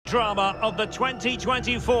Drama of the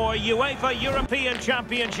 2024 UEFA European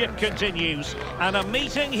Championship continues, and a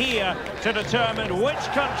meeting here to determine which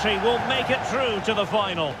country will make it through to the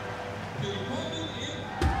final.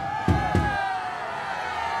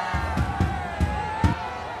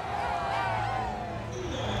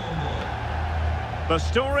 The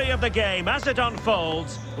story of the game as it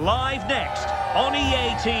unfolds, live next on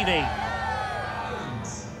EA TV.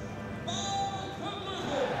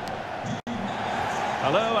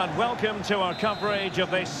 Hello and welcome to our coverage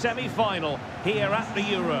of this semi-final here at the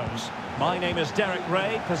Euros. My name is Derek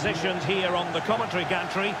Ray, positioned here on the commentary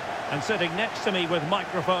gantry, and sitting next to me with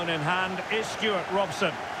microphone in hand is Stuart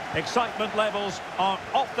Robson. Excitement levels are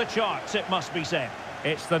off the charts, it must be said.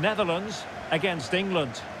 It's the Netherlands against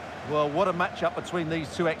England. Well, what a match-up between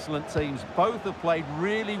these two excellent teams. Both have played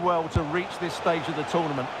really well to reach this stage of the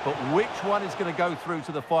tournament, but which one is going to go through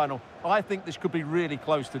to the final? I think this could be really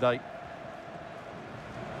close today.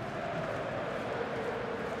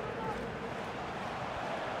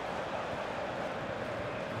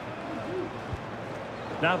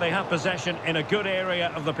 Now they have possession in a good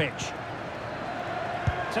area of the pitch.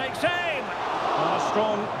 Takes aim! And a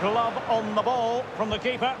strong glove on the ball from the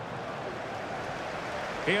keeper.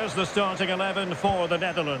 Here's the starting 11 for the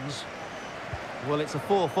Netherlands. Well, it's a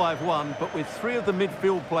 4-5-1, but with three of the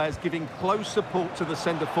midfield players giving close support to the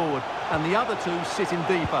centre-forward, and the other two sitting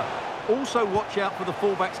deeper. Also watch out for the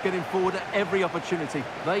fullbacks getting forward at every opportunity.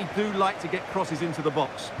 They do like to get crosses into the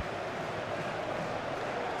box.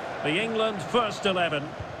 The England first 11.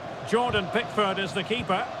 Jordan Pickford is the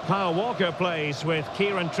keeper. Kyle Walker plays with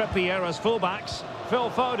Kieran Trippier as fullbacks.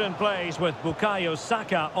 Phil Foden plays with Bukayo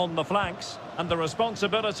Saka on the flanks. And the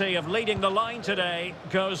responsibility of leading the line today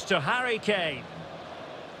goes to Harry Kane.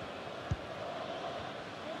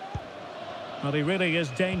 Well, he really is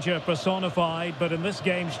danger personified, but in this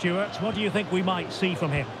game, Stuart, what do you think we might see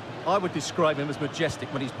from him? I would describe him as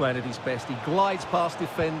majestic when he's playing at his best. He glides past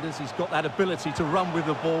defenders, he's got that ability to run with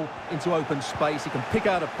the ball into open space, he can pick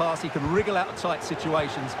out a pass, he can wriggle out of tight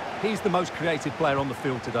situations. He's the most creative player on the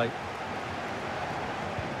field today.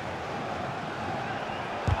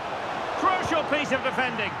 Crucial piece of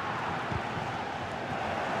defending.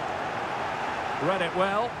 Read it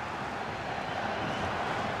well.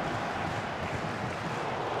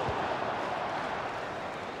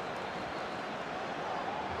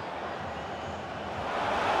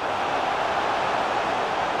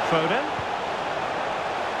 Foden.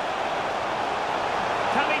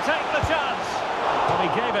 Can he take the chance? Well, he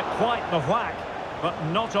gave it quite the whack, but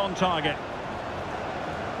not on target.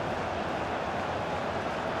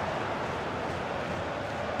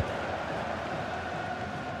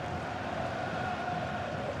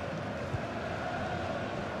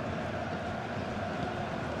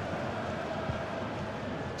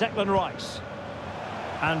 Declan Rice.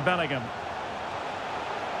 And Bellingham.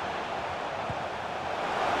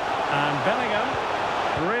 And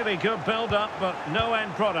Bellingham, really good build-up, but no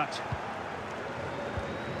end product.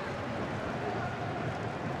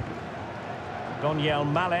 Donyell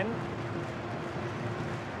Malen.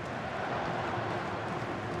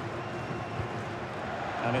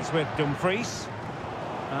 And it's with Dumfries.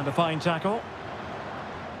 And a fine tackle.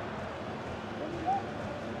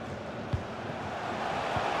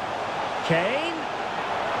 Kane.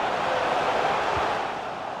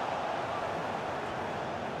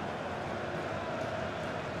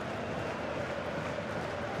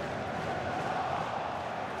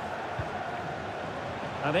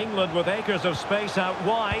 And England with acres of space out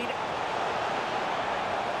wide.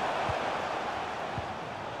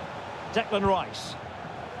 Declan Rice.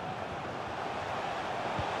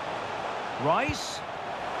 Rice.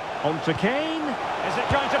 On to Kane. Is it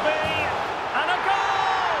going to be? And a goal!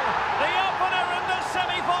 The opener in the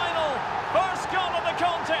semi-final. First goal of the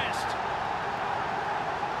contest.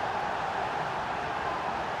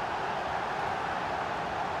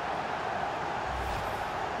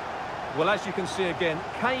 Well, as you can see again,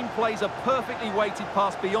 Kane plays a perfectly weighted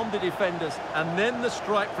pass beyond the defenders, and then the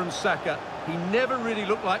strike from Saka. He never really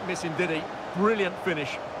looked like missing, did he? Brilliant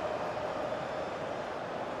finish.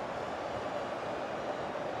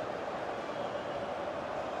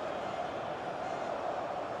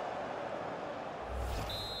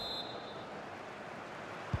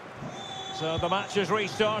 So the match has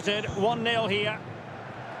restarted, 1-0 here.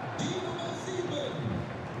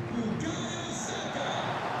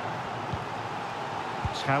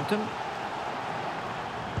 Schouten.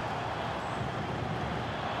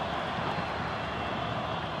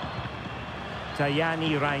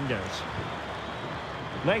 Tajani Reinders.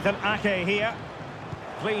 Nathan Ake here.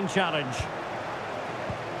 Clean challenge.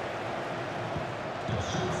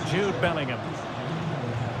 Jude Bellingham.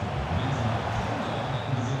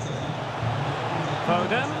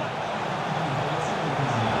 Foden.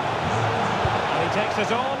 And he takes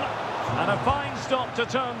it on. And a fine stop to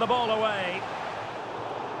turn the ball away.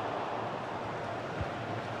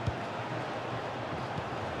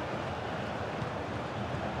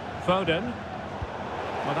 Foden.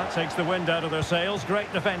 Well, that takes the wind out of their sails.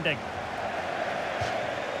 Great defending.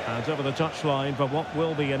 And over the touchline for what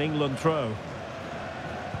will be an England throw.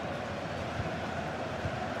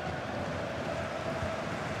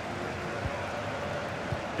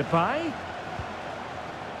 Depay.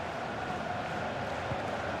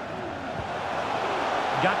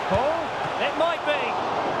 Gakpo. It might be.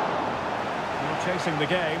 Not chasing the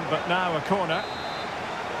game, but now a corner.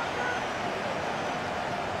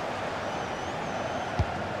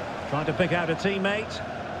 Trying to pick out a teammate.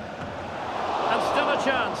 And still a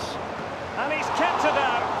chance. And he's kept it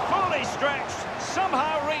out, fully stretched,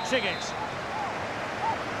 somehow reaching it.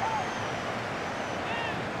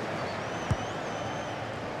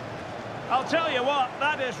 I'll tell you what,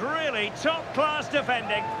 that is really top-class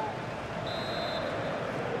defending.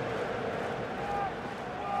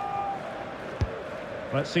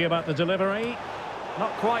 Let's see about the delivery.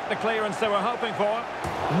 Not quite the clearance they were hoping for.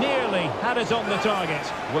 Nearly had it on the target.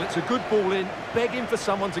 Well, it's a good ball in, begging for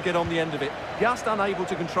someone to get on the end of it. Just unable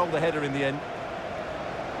to control the header in the end.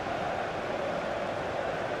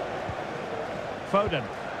 Foden.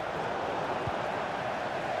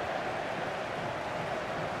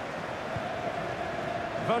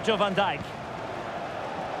 Virgil van Dijk.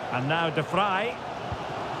 And now De Vrij.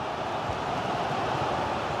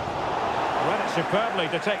 Read it superbly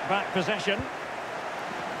to take back possession.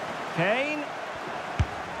 Kane.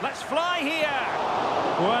 Let's fly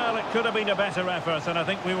here. Well, it could have been a better effort, and I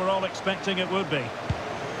think we were all expecting it would be.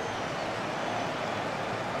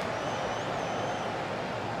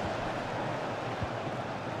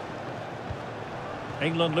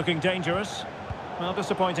 England looking dangerous. Well,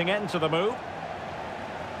 disappointing end to the move.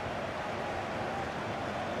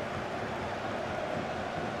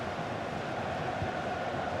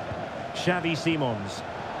 Xavi Simons.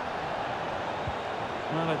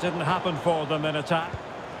 Well, it didn't happen for them in attack.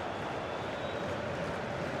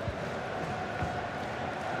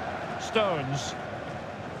 Stones.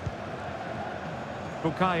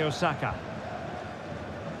 Bukayo Saka.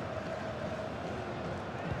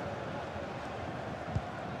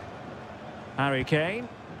 Harry Kane.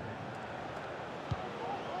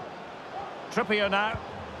 Trippier now.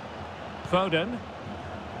 Foden.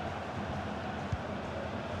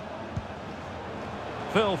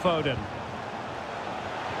 Phil Foden.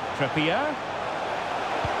 Trippier.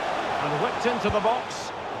 And whipped into the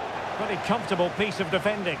box. Pretty comfortable piece of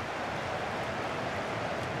defending.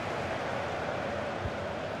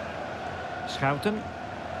 Schouten.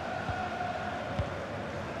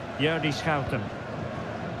 Jordi Schouten.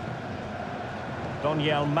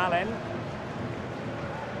 Daniel Malen.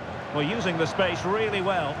 Well, using the space really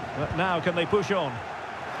well, but now can they push on?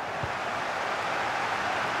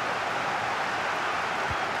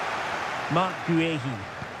 Mark Guehi.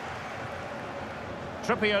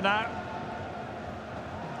 Trippier now.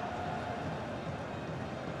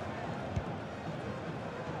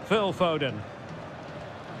 Phil Foden.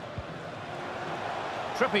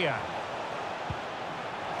 Trippier.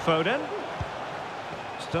 Foden.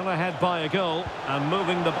 Still ahead by a goal and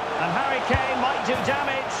moving the... And Harry Kane might do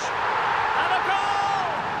damage. And a goal!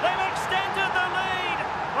 They've extended the lead.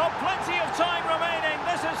 Oh, plenty of time remaining.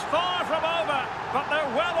 This is far from over, but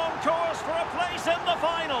they're well on course for a place in the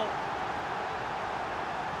final.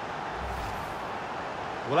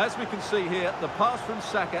 Well, as we can see here, the pass from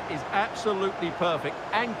Saka is absolutely perfect,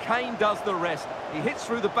 and Kane does the rest. He hits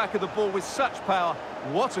through the back of the ball with such power.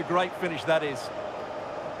 What a great finish that is.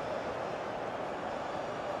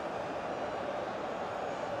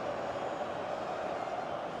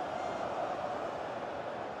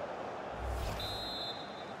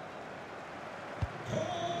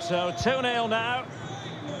 So 2-0 now.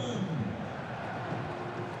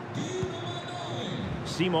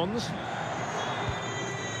 Simons.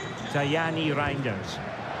 Tajani Reinders.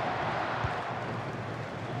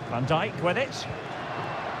 Van Dijk with it.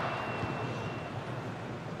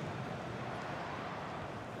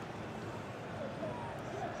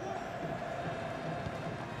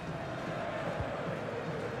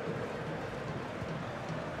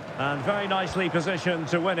 And very nicely positioned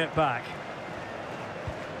to win it back.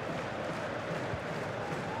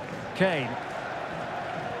 Kane.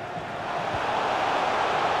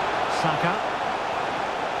 Saka.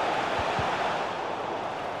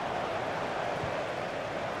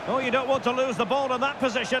 Oh, you don't want to lose the ball in that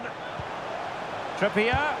position.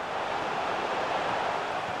 Trippier.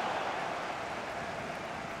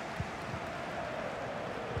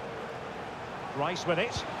 Rice with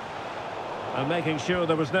it. And making sure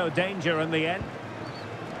there was no danger in the end.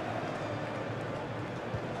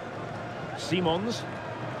 Simons.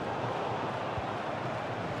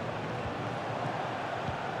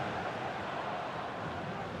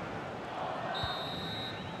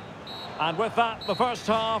 And with that, the first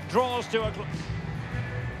half draws to a...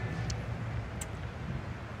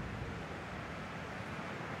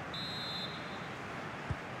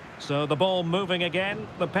 So the ball moving again,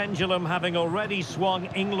 the pendulum having already swung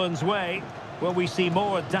England's way. Will we see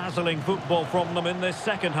more dazzling football from them in this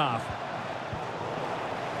second half?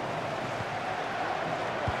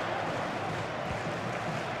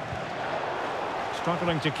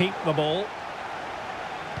 Struggling to keep the ball.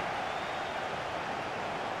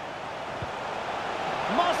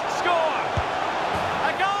 Must score!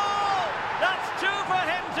 A goal! That's two for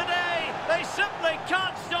him today. They simply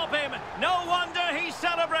can't stop him. No wonder he's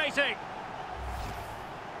celebrating.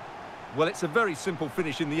 Well, it's a very simple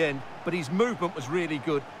finish in the end, but his movement was really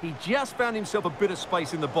good. He just found himself a bit of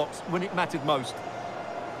space in the box when it mattered most.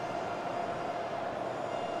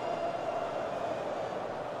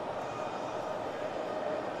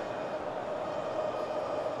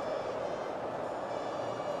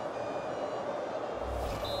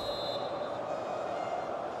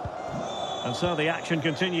 And so the action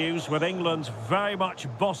continues with England very much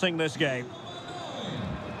bossing this game.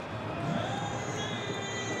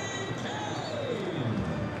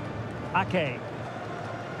 Ake.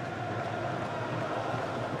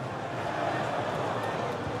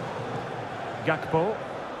 Gakpo.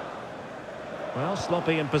 Well,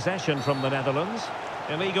 sloppy in possession from the Netherlands.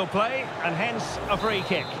 Illegal play, and hence a free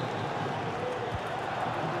kick.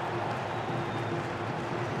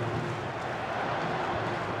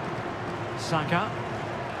 Saka.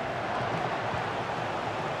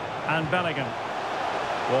 And Bellingham.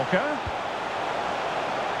 Walker.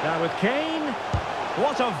 Now with Kane.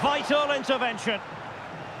 What a vital intervention.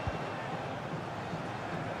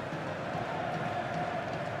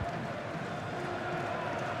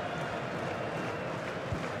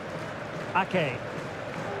 Ake.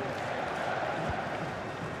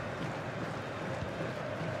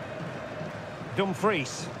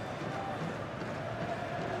 Dumfries.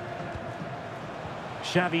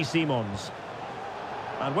 Xavi Simons.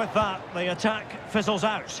 And with that, the attack fizzles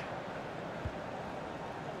out.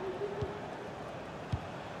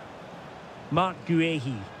 Mark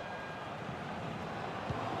Guehi.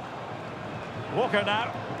 Walker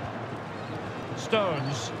now.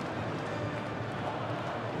 Stones.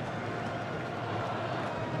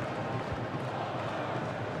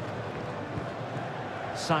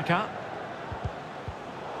 Saka.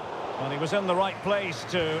 Well, he was in the right place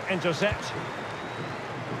to intercept.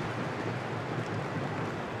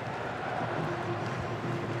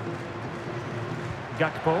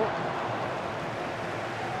 Gakpo.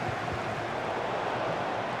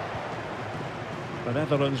 The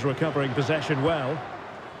Netherlands recovering possession well.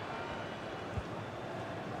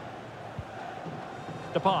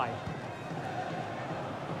 Depay.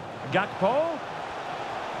 Gakpo.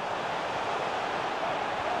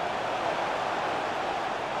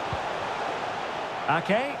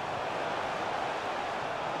 Ake.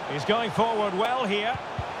 He's going forward well here,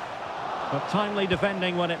 but timely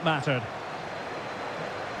defending when it mattered.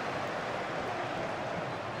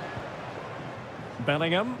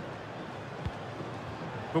 Bellingham.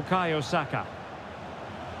 Bukayo Saka.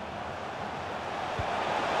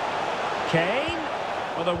 Kane.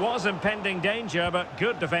 Well, there was impending danger, but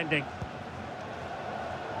good defending.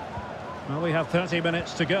 Well, we have 30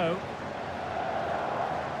 minutes to go.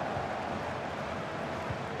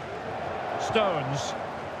 Stones.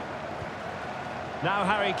 Now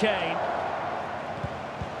Harry Kane.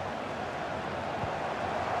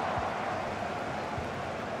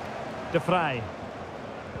 De Vrij.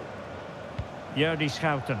 Jordi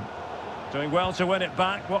Schouten. Doing well to win it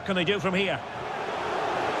back. What can they do from here?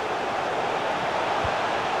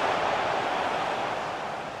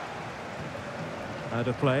 Out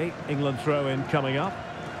of play. England throw-in coming up.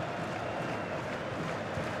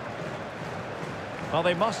 Well,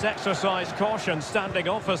 they must exercise caution standing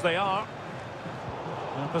off as they are.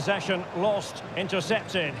 And possession lost,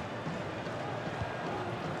 intercepted.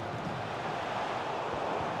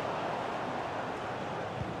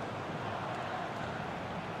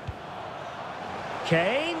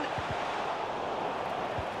 Kane.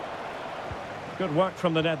 Good work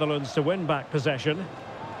from the Netherlands to win back possession.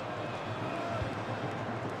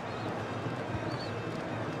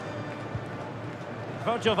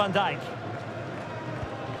 Virgil van Dijk.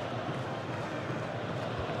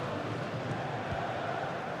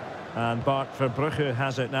 And Bart Verbrugge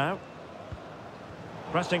has it now.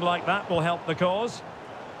 Pressing like that will help the cause.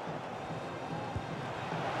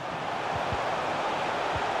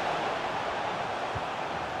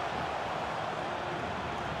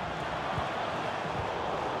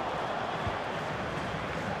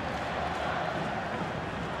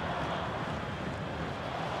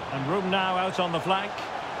 And room now out on the flank.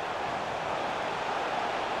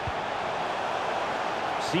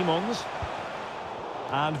 Simons.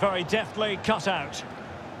 And very deftly cut out.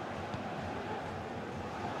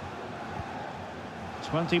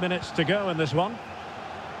 20 minutes to go in this one.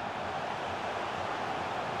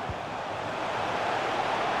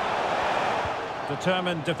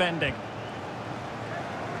 Determined defending.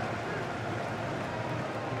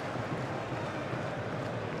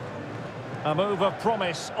 A move of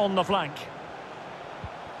promise on the flank.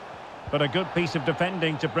 But a good piece of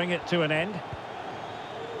defending to bring it to an end.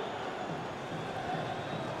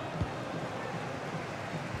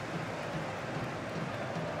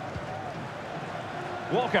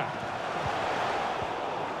 Walker.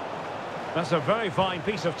 That's a very fine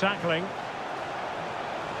piece of tackling.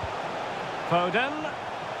 Foden.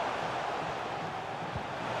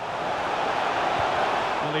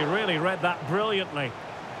 Well, he really read that brilliantly.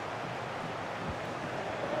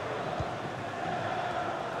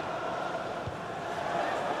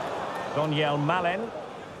 Daniel Malen.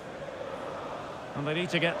 And they need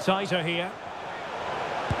to get tighter here.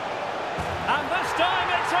 And this time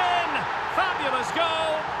it's in! Fabulous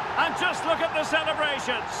goal! And just look at the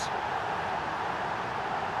celebrations!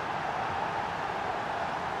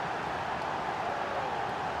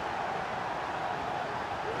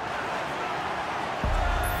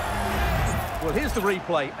 Well, here's the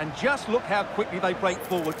replay, and just look how quickly they break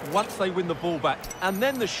forward once they win the ball back. And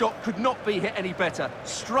then the shot could not be hit any better.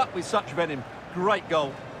 Struck with such venom. Great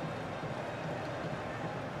goal.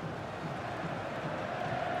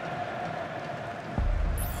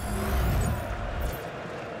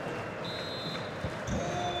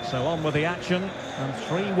 So on with the action, and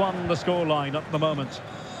 3-1 the scoreline at the moment.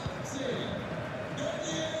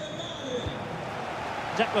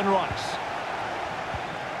 Declan Rice.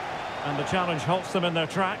 And the challenge halts them in their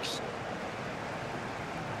tracks.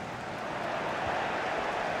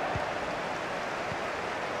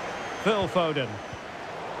 Phil Foden.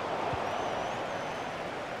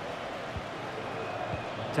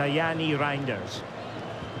 Tajani Reinders.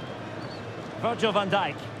 Virgil van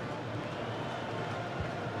Dijk.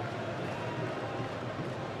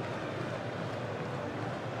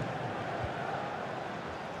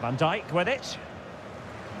 Van Dijk with it.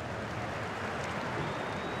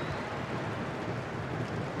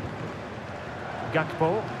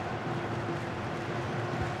 Gakpo.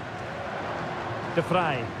 De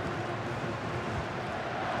Vrij.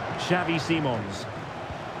 Xavi Simons.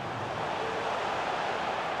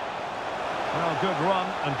 Well, good run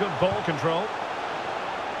and good ball control.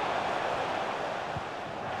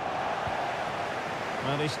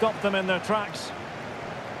 Well, he stopped them in their tracks.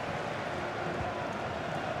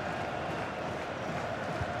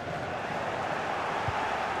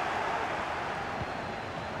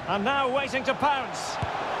 And now waiting to pounce.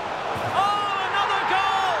 Oh, another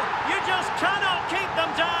goal! You just cannot keep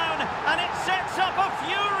them down, and it sets up a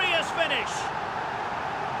furious finish.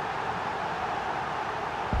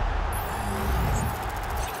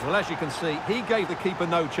 Well, as you can see, he gave the keeper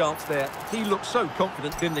no chance there. He looked so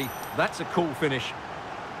confident, didn't he? That's a cool finish.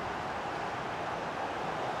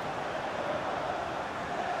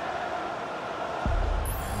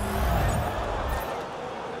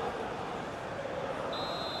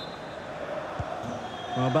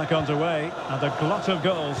 Well, back underway, and a glut of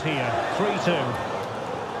goals here.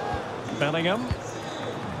 3-2. Bellingham.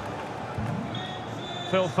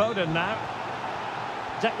 Phil Foden now.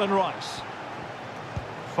 Declan Rice.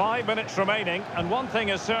 5 minutes remaining, and one thing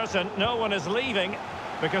is certain, no one is leaving,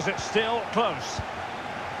 because it's still close.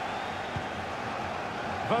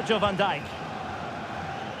 Virgil van Dijk.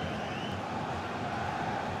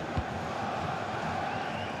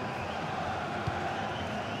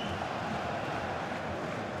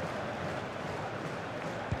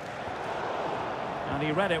 And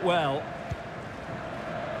he read it well.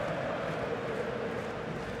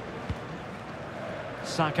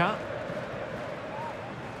 Saka.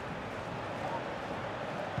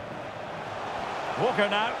 Walker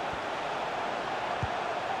now.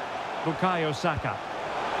 Bukayo Saka.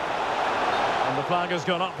 And the flag has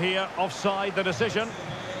gone up here. Offside the decision.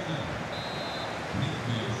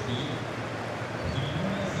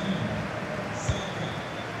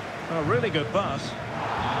 A really good pass.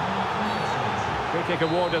 Free kick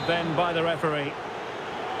awarded then by the referee.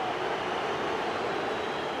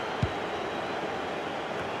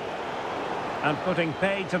 And putting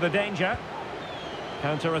paid to the danger.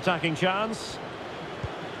 Counter-attacking chance.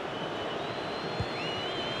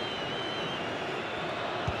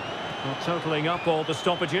 Well, totalling up all the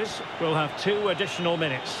stoppages, we'll have 2 additional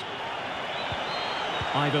minutes.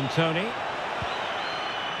 Ivan Toney.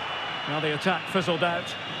 Now the attack fizzled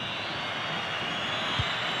out.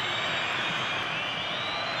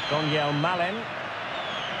 Daniel Malen.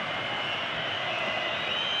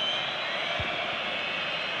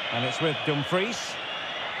 And it's with Dumfries.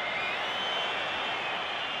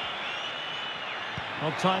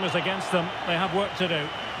 Well, time is against them. They have work to do.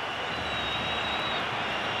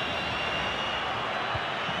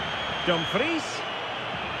 Dumfries.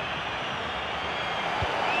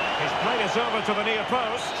 His play is over to the near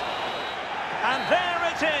post. And there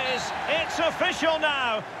it is. It's official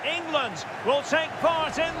now. England will take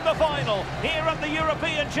part in the final here at the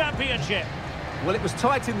European Championship. Well, it was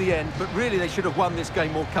tight in the end, but really they should have won this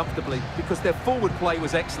game more comfortably because their forward play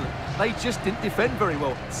was excellent. They just didn't defend very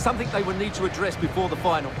well, something they would need to address before the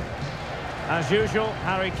final. As usual,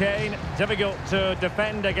 Harry Kane, difficult to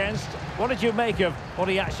defend against. What did you make of what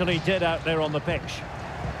he actually did out there on the pitch?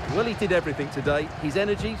 Well, he did everything today. His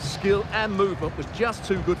energy, skill and movement was just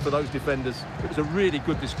too good for those defenders. It was a really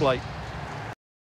good display.